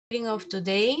reading of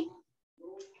today.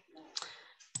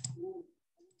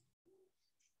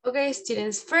 Okay,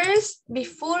 students, first,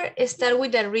 before I start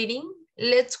with the reading,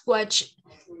 let's watch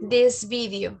this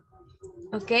video,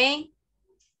 okay?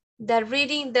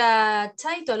 The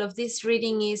title of this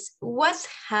reading is What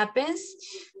Happens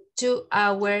to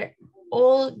Our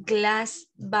Old Glass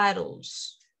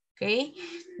Bottles, okay?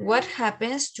 What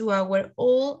happens to our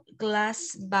old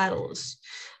glass bottles?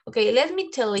 Okay, let me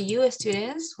tell you,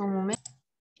 students, one moment.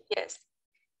 Yes,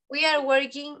 we are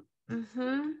working,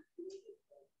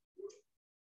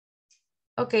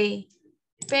 okay,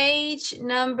 page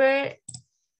number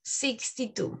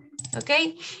 62,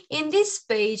 okay? In this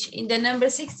page, in the number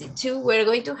 62, we're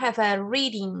going to have a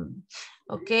reading,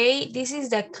 okay? This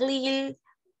is the clear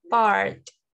part.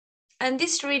 And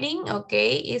this reading,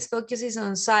 okay, is focuses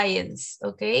on science,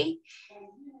 okay?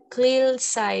 Clear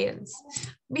science.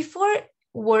 Before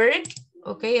work,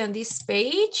 okay, on this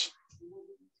page,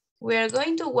 we are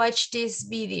going to watch this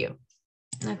video,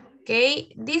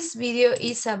 okay? This video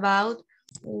is about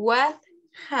what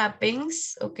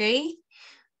happens, okay,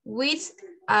 with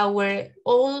our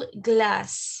old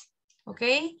glass,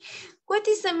 okay? What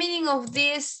is the meaning of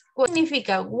this? ¿Qué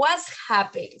significa? What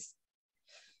happens?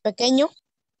 Pequeño.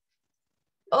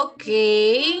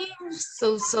 Okay,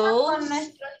 so. Con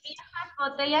nuestras viejas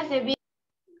botellas de vidrio.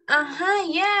 Ajá,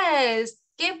 yes.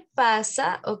 ¿Qué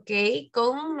pasa, ok,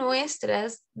 con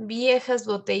nuestras viejas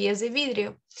botellas de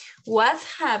vidrio? What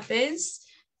happens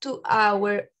to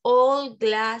our old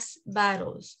glass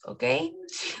bottles, okay?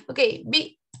 Okay,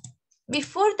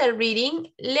 before the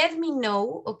reading, let me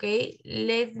know, okay,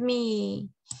 let me,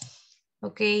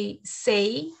 okay,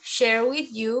 share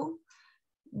with you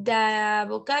the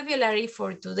vocabulary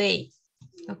for today,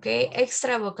 okay,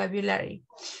 extra vocabulary.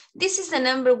 This is the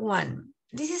number one.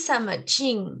 This is a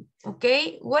machine,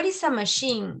 okay? What is a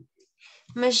machine?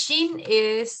 Machine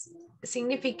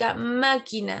significa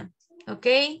máquina,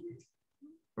 okay?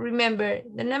 Remember,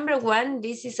 the number one,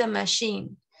 this is a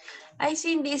machine. I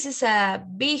think this is a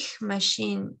big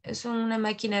machine. Es una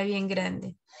máquina bien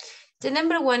grande. The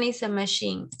number one is a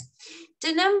machine.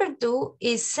 The number two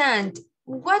is sand.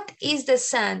 What is the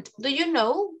sand? Do you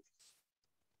know?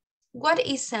 What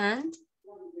is sand?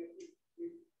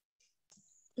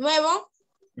 Nuevo.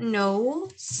 No,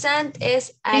 sand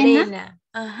es arena.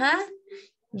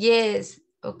 Yes,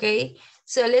 okay.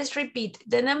 So let's repeat.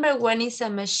 The number one is a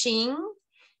machine.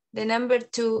 The number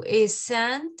two is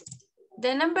sand.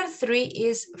 The number three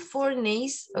is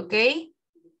furnace, okay?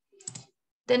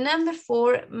 The number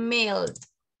four, melt,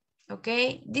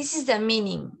 okay? This is the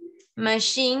meaning.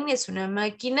 Machine es una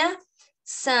máquina.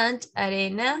 Sand,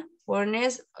 arena.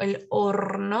 Furnace, el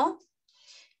horno.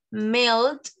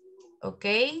 Melt,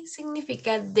 okay,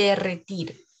 significa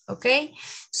derretir, okay?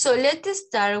 So let's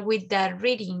start with the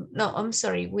reading. No, I'm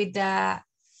sorry, with the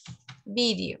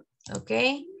video,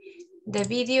 okay? The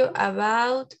video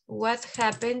about what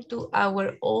happened to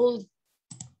our old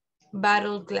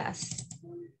bottle glass.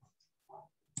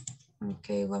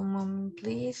 Okay, one moment,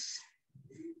 please.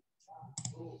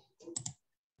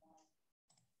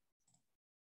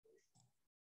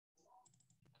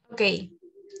 Okay,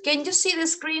 can you see the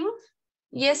screen?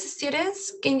 Yes,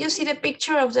 students, can you see the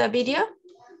picture of the video?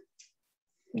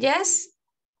 Yes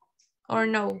or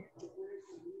no?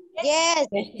 Yes.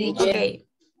 Okay.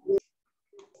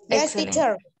 Yes, Excellent.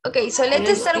 teacher. Okay, so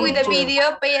let's start with the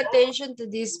video. Pay attention to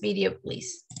this video,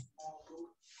 please.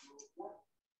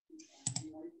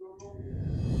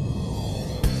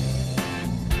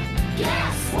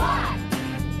 Guess what?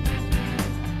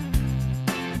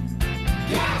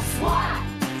 Guess what?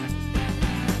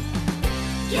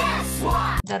 Guess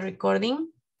what? The recording.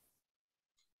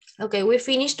 Okay, we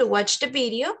finished to watch the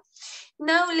video.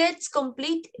 Now let's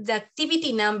complete the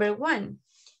activity number one.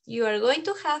 You are going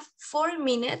to have 4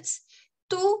 minutes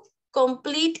to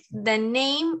complete the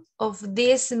name of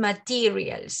these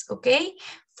materials, okay?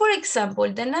 For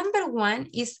example, the number one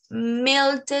is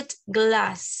melted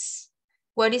glass.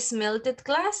 What is melted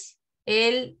glass?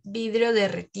 El vidrio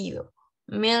derretido.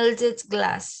 Melted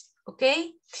glass,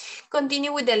 okay?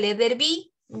 Continue with the letter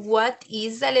B. What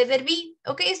is the letter B?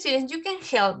 Okay, students, you can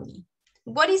help me.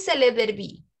 What is the letter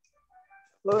B?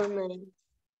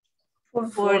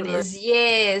 Furnace,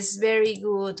 yes, very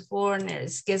good,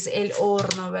 furnace, que es el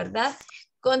horno, ¿verdad?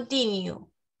 Continue.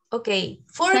 Okay,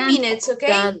 4 minutes,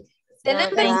 okay? The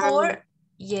number 4,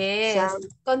 yes.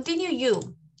 Continue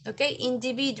you, okay?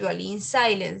 Individually, in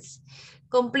silence.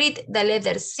 Complete the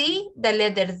letter C, the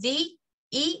letter D,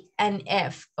 E, and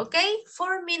F, okay?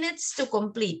 4 minutes to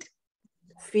complete.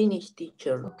 Finish,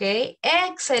 teacher. Okay,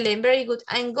 excellent, very good.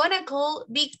 I'm gonna call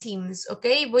victims,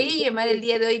 okay? Voy a llamar el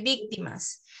día de hoy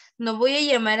víctimas. No voy a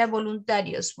llamar a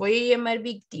voluntarios, voy a llamar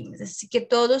victims. Así que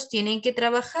todos tienen que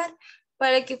trabajar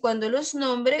para que cuando los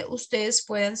nombre, ustedes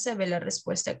puedan saber la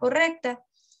respuesta correcta.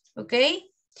 ¿Ok?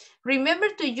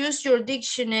 Remember to use your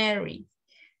dictionary.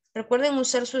 Recuerden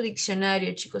usar su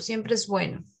diccionario, chicos. Siempre es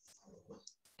bueno.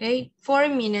 ¿Ok? 4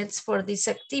 minutes for this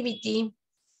activity.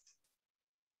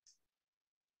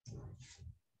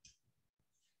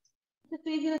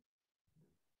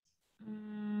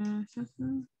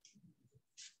 Mhm.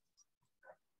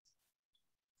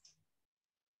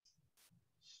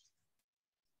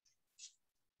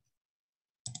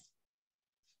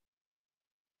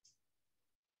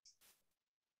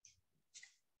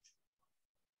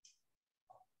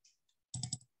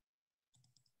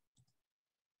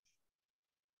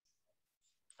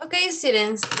 Okay,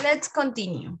 students, let's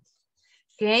continue.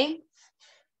 Okay,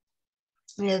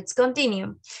 let's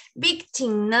continue.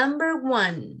 Victim number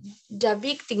 1. The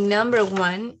victim number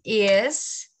 1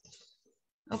 is,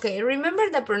 okay,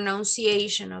 remember the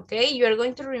pronunciation, okay? You are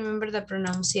going to remember the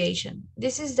pronunciation.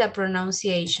 This is the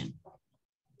pronunciation.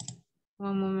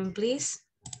 One moment, please.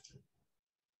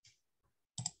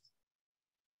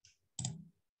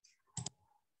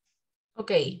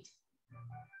 Okay.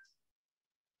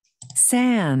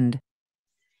 Sand,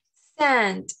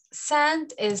 Sand.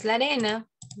 Sand es la arena.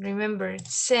 Remember,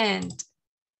 sand.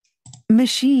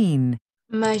 machine,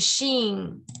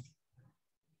 Machine.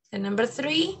 The number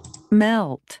 3.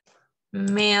 melt,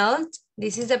 Melt.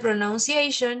 This is the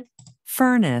pronunciation.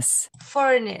 furnace,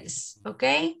 Furnace.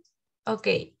 Okay?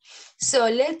 Okay. So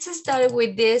let's start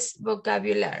with this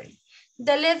vocabulary.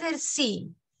 The letter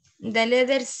C. The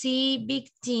letter C,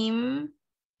 victim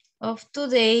of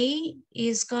today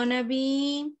is gonna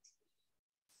be,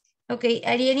 okay,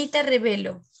 Arianita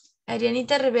Revelo.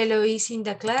 Arianita Revelo is in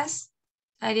the class.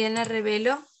 Ariana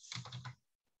Revelo.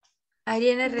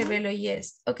 Ariana Revelo,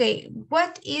 yes. Okay,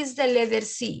 what is the letter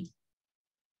C?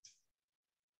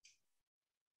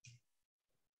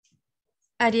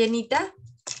 Arianita,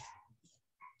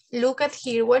 look at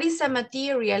here. What is the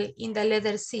material in the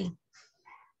letter C?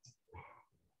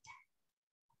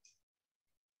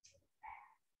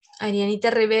 Arianita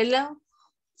Revelo.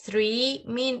 3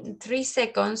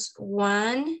 seconds.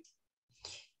 1,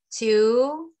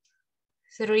 2,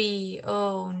 3.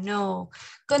 Oh, no.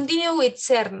 Continue with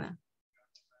Serna.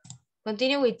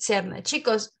 Continue with Serna.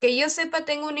 Chicos, que yo sepa,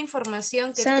 tengo una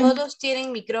información que todos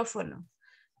tienen micrófono.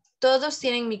 Todos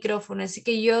tienen micrófono, así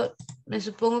que yo me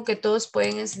supongo que todos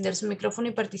pueden encender su micrófono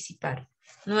y participar.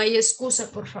 No hay excusa,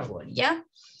 por favor, ¿ya?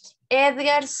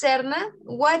 Edgar Serna,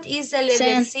 what is the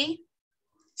letter C?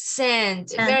 Sand.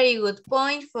 Very good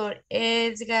point for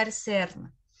Edgar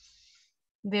Serna.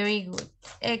 Very good.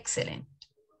 Excellent.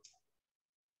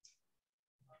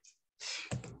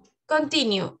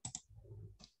 Continue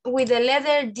with the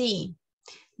letter D.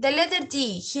 The letter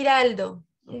D, Giraldo.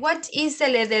 What is the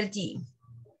letter D?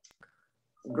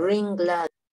 Green glass.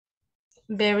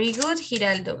 Very good,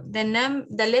 Giraldo. The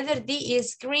letter D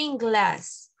is green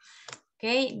glass.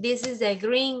 Okay, this is the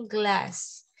green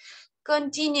glass.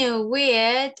 Continue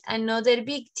with another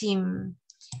victim.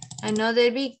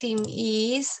 Another victim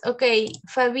is, okay,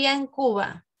 Fabian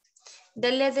Cuba.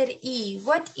 The letter E.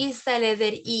 What is the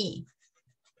letter E?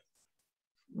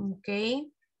 Okay.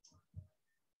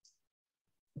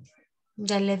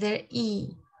 The letter E.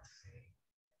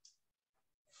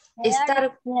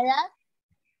 Start.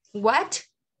 What?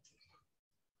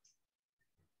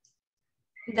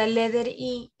 The letter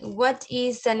E. What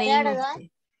is the name of it?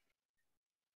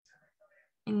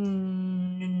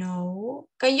 No.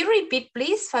 Can you repeat,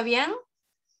 please, Fabian?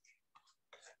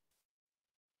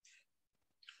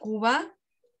 Cuba.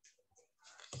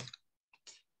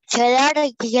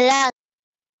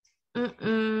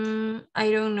 I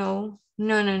don't know.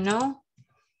 No.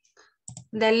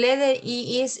 The letter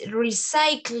E is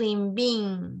recycling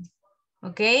bin.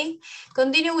 Okay.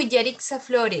 Continue with Yarixa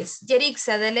Flores.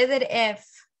 Yarixa, the letter F.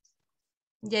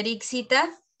 Yarixita.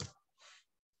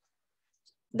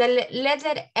 The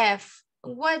letter F.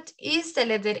 What is the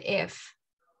letter F?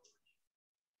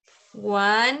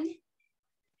 1,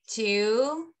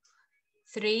 2,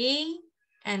 3,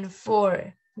 and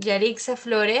 4. Yarixa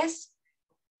Flores.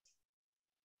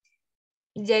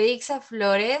 Yarixa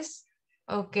Flores.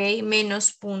 Ok,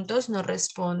 menos puntos, no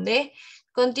responde.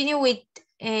 Continue with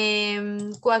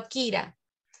Coaquira.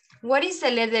 What is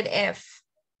the letter F?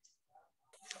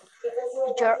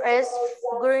 Teacher, is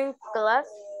green glass,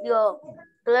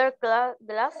 clear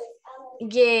glass.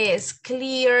 Yes,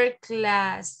 clear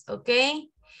glass, okay?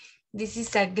 This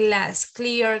is a glass,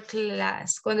 clear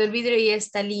glass. Cuando el vidrio ya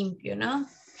está limpio, ¿no?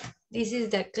 This is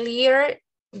the clear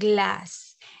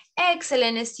glass.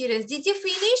 Excellent, students. Did you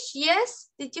finish? Yes?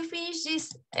 Did you finish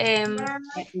this Yes,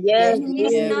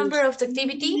 this yes, number of the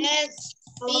activity? Yes,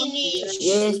 finish.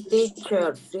 yes,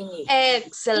 teacher, finish. Sí,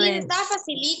 Excellent. está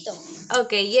facilito.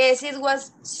 Okay, yes, it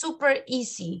was super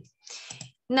easy.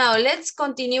 Now let's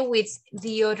continue with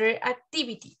the other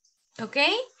activity.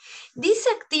 Okay, this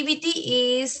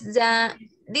activity is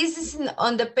this is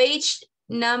on the page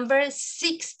number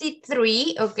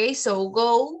 63. Okay, so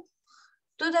go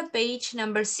to the page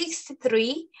number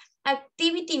 63,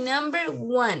 activity number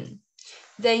 1.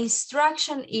 The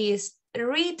instruction is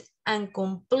read and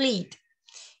complete.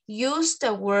 Use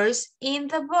the words in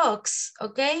the box,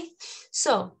 okay?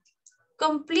 So,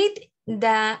 complete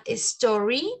the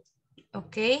story,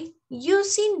 okay,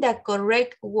 using the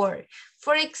correct word.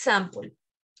 For example,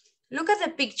 look at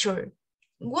the picture.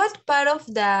 What part of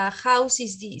the house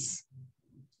is this?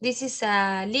 This is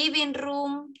a living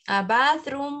room, a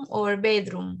bathroom, or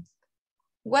bedroom.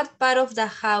 What part of the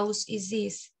house is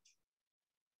this?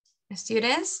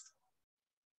 Students?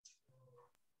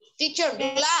 Teacher,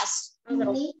 glass.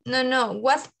 No.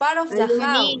 What part of the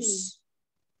house?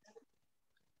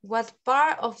 What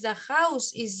part of the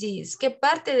house is this? ¿Qué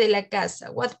parte de la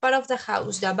casa? What part of the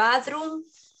house? The bathroom,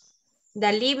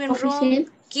 the living room,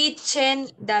 kitchen,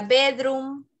 the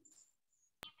bedroom.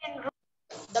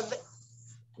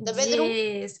 The bedroom.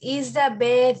 Yes, is the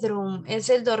bedroom. Es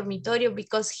el dormitorio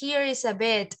because here is a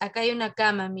bed. Acá hay una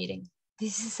cama, miren.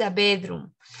 This is a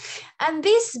bedroom. And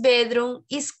this bedroom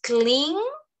is clean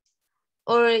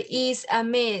or is a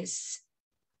mess.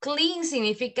 Clean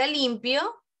significa limpio.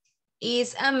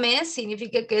 Is a mess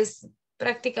significa que es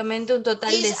prácticamente un total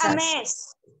desastre. A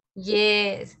mess.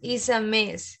 Yes, is a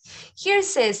mess. Here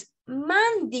says,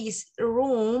 Mandy's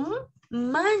room,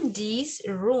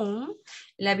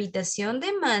 la habitación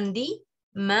de Mandy,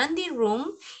 Mandy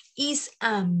room is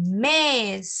a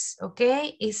mess,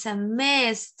 okay? Is a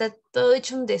mess, está todo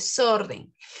hecho un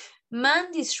desorden.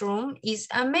 Mandy's room is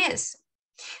a mess.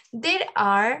 There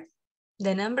are,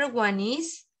 the number 1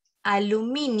 is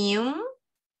aluminum.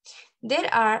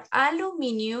 There are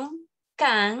aluminum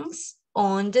cans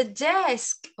on the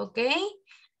desk, ¿ok?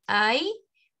 Hay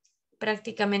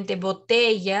prácticamente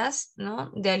botellas, ¿no?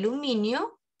 De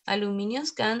aluminio, aluminum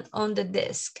can on the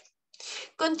desk.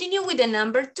 Continue with the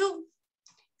number 2.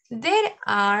 There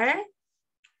are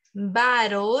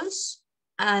bottles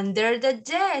under the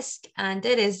desk.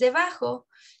 Under es debajo.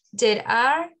 There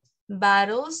are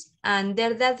bottles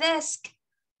under the desk.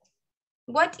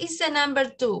 What is the number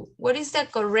 2? What is the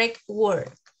correct word?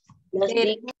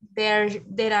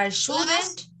 There are sugar,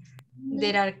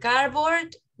 there are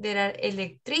cardboard, there are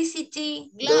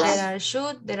electricity, Glass. there are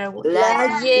shoes, there are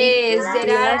Glass. yes, Glass.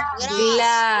 there are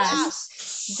Glass.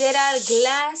 glass. There are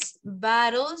glass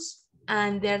bottles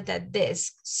under the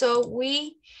desk. So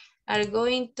we are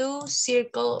going to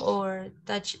circle or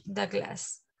touch the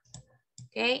glass.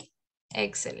 Okay,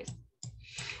 excellent.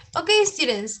 Okay,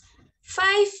 students.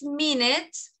 5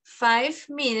 minutes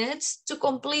to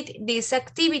complete this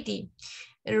activity.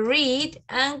 Read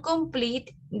and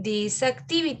complete this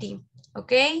activity.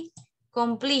 Okay?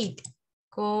 Complete.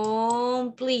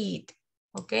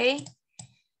 Okay?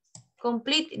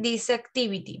 Complete this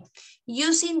activity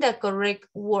using the correct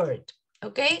word.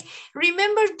 Okay?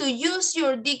 Remember to use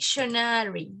your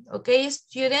dictionary. Okay,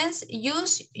 students?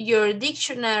 Use your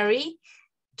dictionary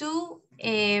to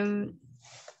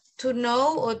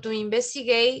know or to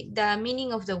investigate the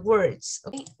meaning of the words.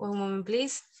 Okay, one moment,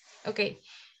 please. Okay,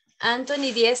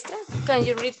 Anthony Diestra, can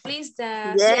you read, please,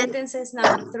 the sentences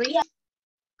number 3?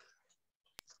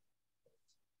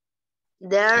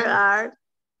 There are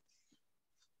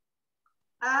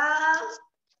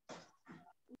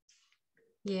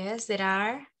Yes, there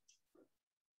are.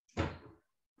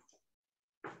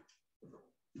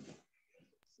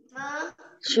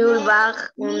 shoe bag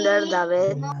under the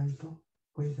bed.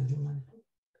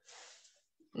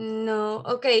 No,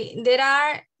 okay, there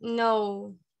are,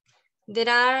 no. There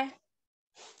are,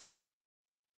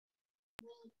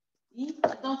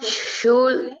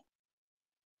 Shoe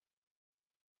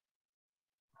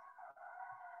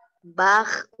bag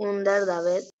under the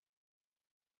bed.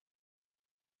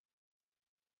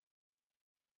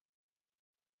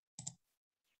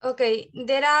 okay,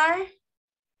 there are.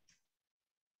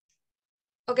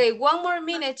 Okay, one more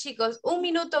minute, chicos. Un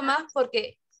minuto más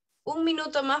porque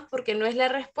no es la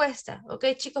respuesta. Ok,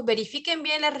 chicos, verifiquen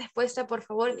bien la respuesta, por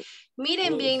favor.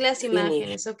 Miren bien las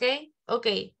imágenes, ok. Ok,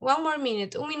 one more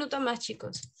minute. Un minuto más,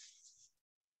 chicos.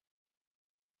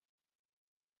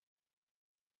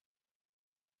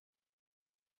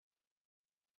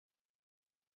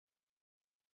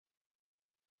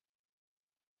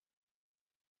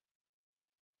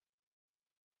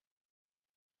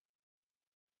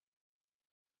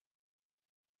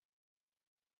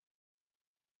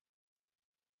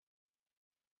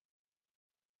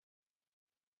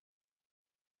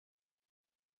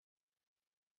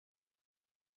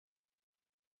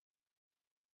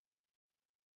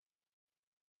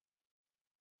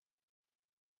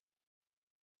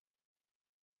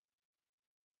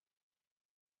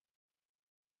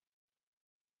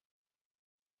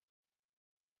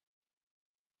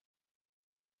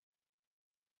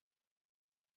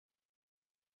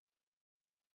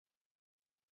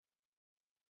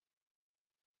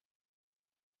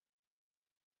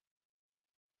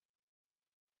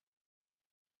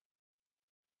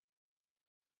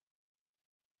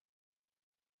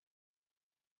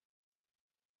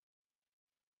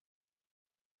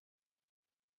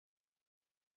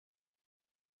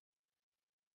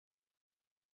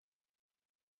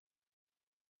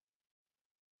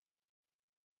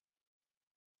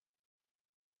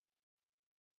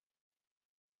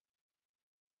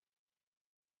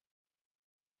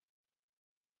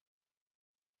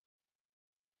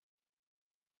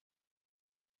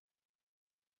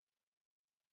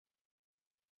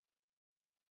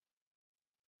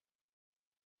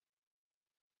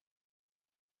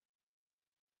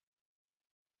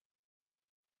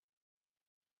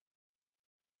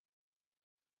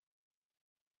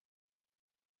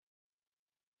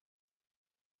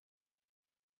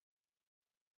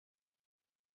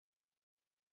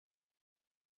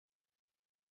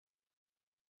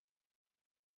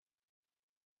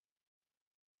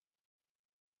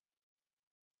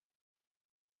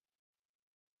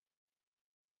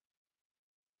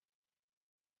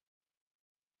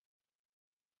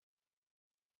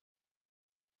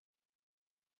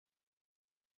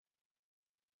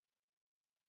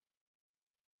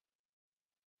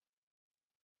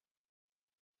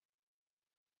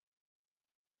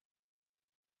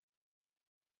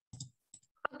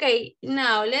 Okay,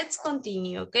 now let's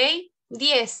continue, okay?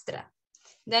 Diestra.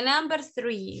 The number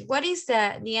 3. What is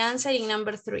the answer in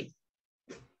number 3?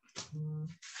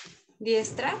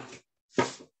 Diestra?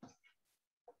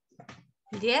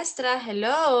 Diestra,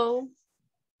 hello.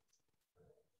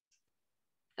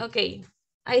 Okay,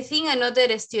 I think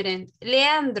another student.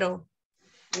 Leandro.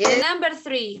 Yes. The number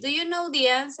 3. Do you know the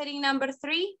answer in number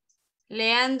 3?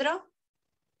 Leandro?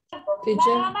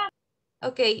 Teacher.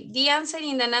 Okay, the answer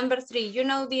in the number 3. You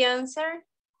know the answer?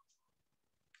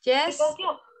 Yes?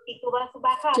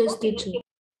 Yes, teacher.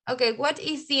 Okay, what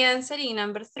is the answer in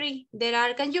number 3? There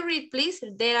are, can you read please?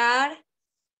 There are.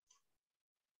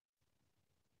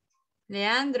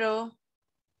 Leandro.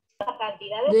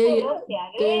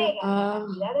 They are.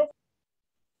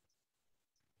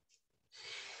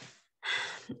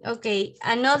 Okay,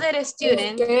 another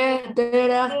student.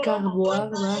 There are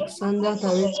carbohydrates and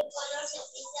database.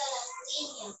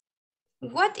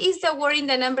 What is the word in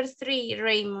the number 3,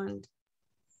 Raymond?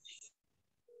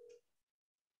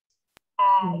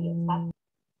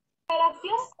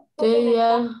 They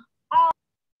are.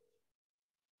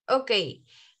 Okay.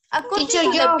 According Teacher,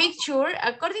 to the yo. picture,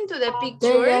 They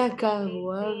picture. are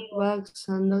carbohydrates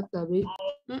and database.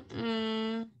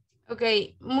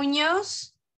 Okay,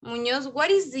 Muñoz, what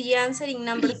is the answer in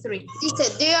number 3?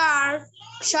 Dice, there are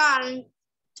shan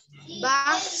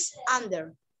bags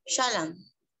under. Shalom.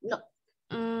 No.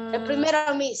 El Mm,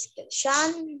 primero, Miss.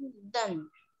 Shan done.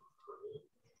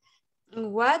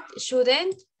 what?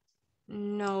 Shouldn't?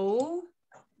 No.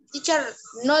 Teacher,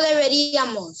 no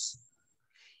deberíamos.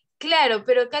 Claro,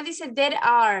 pero acá dice there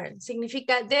are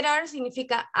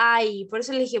significa hay. Por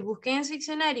eso le dije, busquen en su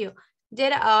diccionario.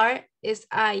 There are es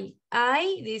hay.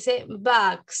 Hay dice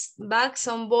bags. Bags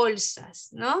son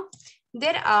bolsas, ¿no?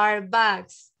 There are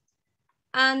bags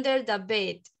under the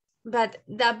bed. But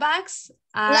the bags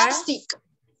are... Plastic.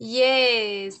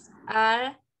 Yes,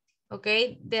 are,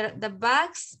 okay. The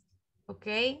bags,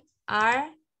 okay, are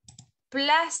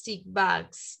plastic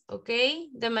bags, okay.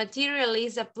 The material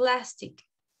is a plastic.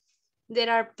 There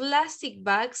are plastic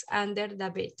bags under the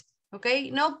bed,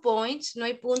 okay. No points, no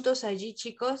hay puntos allí,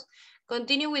 chicos.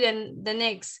 Continue with the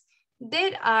next.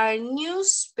 There are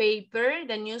newspaper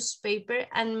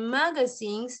and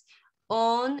magazines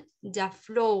on the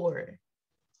floor.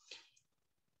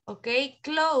 Okay,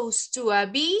 close to a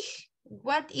big,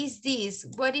 what is this?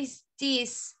 What is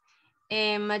this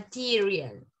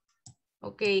material?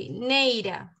 Okay,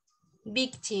 Neira,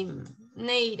 victim,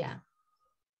 Neira.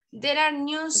 There are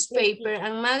newspaper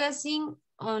and magazine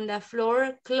on the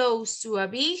floor close to a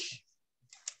big.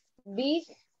 Big.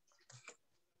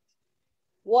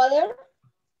 Water.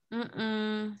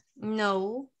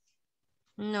 No,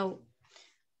 no.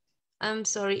 I'm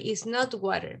sorry, it's not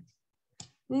water.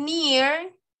 Near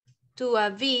to a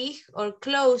big or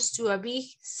close to a big,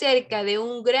 cerca de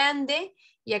un grande,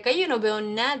 y acá yo no veo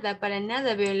nada, para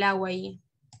nada veo el agua ahí.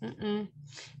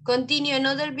 Continue,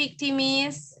 another victim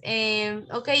is,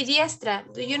 okay, Diestra,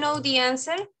 do you know the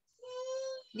answer?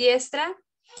 Diestra?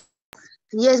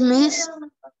 Yes, miss.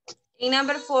 In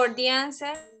number 4, the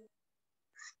answer?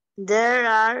 There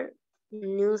are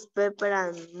newspaper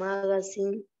and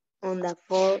magazine on the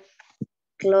floor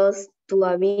close to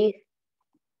a big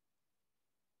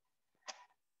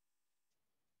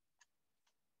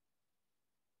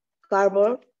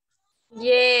cardboard.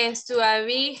 Yes, to a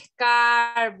big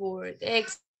cardboard.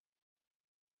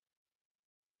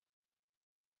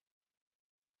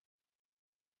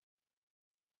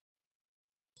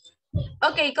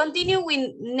 Okay, continue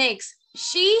with next.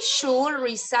 She should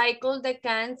recycle the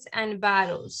cans and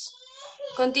bottles.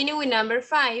 Continue with number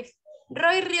 5.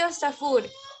 Roy Rios Tafur.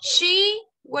 She,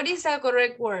 what is the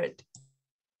correct word?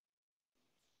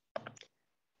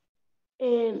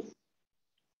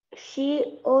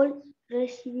 She all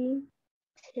receiving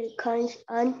the cans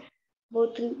and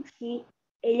bottles. She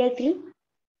electricity.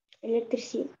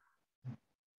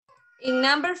 In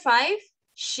number 5,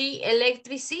 she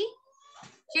electricity.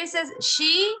 Here says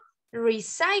she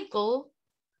recycle.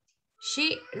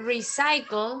 She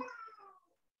recycle.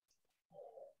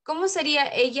 ¿Cómo sería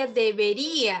ella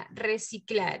debería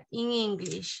reciclar in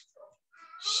English?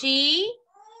 She,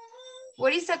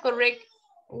 what is the correct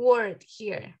word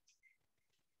here?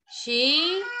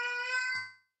 She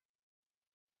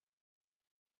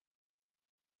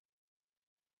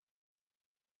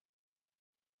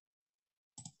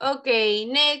okay,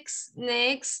 next.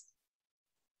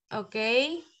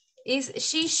 Okay, is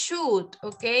she should,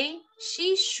 okay?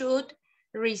 She should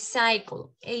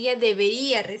recycle. Ella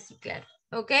debería reciclar,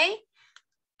 okay?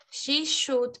 She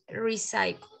should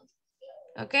recycle,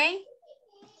 okay?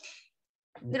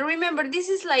 Remember, this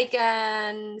is like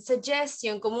a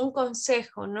suggestion, como un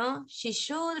consejo, ¿no? She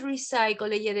should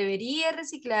recycle, ella debería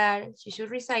reciclar. She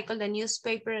should recycle the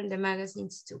newspaper and the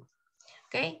magazines too.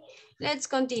 Okay, let's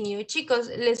continue. Chicos,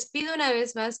 les pido una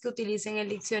vez más que utilicen el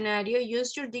diccionario.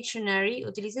 Use your dictionary.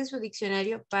 Utilicen su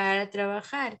diccionario para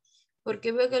trabajar.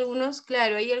 Porque veo que algunos,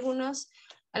 claro, hay algunas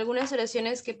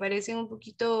oraciones que parecen un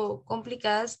poquito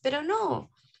complicadas, pero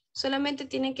no. Solamente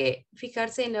tienen que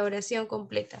fijarse en la oración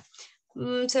completa.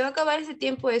 Se va a acabar este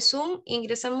tiempo de Zoom.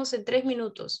 Ingresamos en 3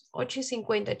 minutos.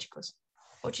 8:50, chicos.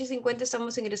 8:50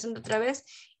 estamos ingresando otra vez.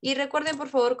 Y recuerden, por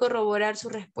favor, corroborar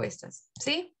sus respuestas.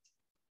 ¿Sí?